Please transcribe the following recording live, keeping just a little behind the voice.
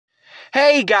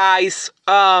Hey guys,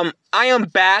 I am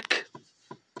back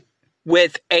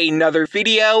with another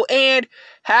video and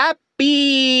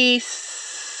happy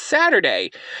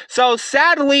Saturday. So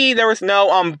sadly there was no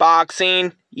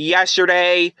unboxing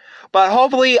yesterday, but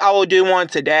hopefully I will do one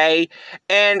today.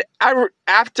 And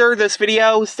after this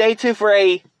video, stay tuned for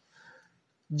a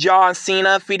John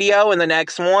Cena video in the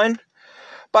next one.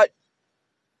 But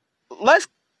let's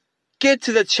get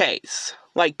to the chase.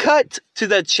 Cut to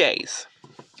the chase.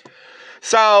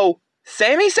 So,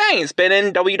 Sami Zayn's been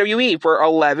in WWE for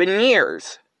 11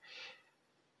 years.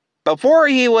 Before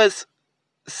he was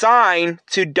signed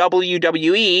to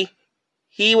WWE,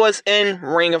 he was in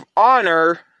Ring of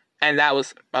Honor, and that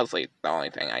was mostly the only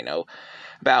thing I know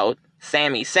about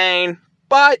Sami Zayn.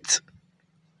 But,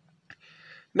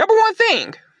 number one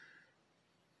thing,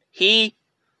 he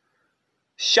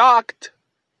shocked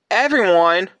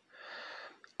everyone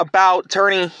about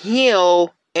turning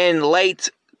heel in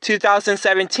late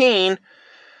 2017.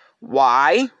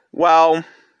 Why? Well,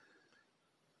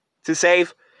 to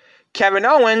save Kevin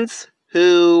Owens,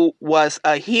 who was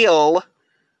a heel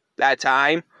that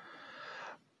time.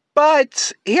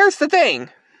 But here's the thing.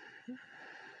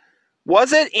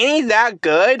 Was it any that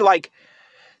good?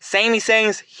 Sami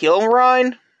Zayn's heel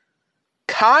run?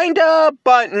 Kinda,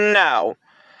 but no.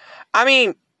 I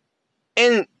mean,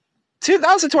 in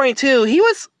 2022, he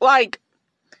was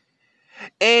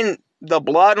in the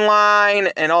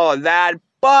bloodline and all of that,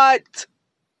 but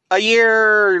a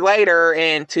year later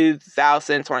in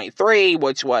 2023,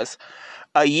 which was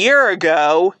a year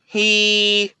ago,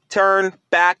 he turned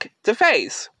back to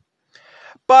face.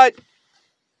 But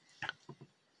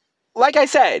like I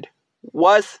said,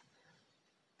 was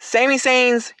Sami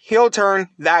Zayn's heel turn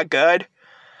that good?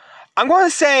 I'm going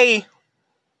to say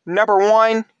number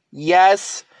one,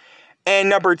 yes, and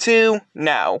number two,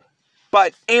 no.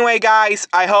 But anyway, guys,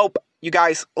 I hope you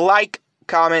guys like,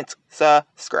 comment,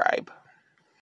 subscribe.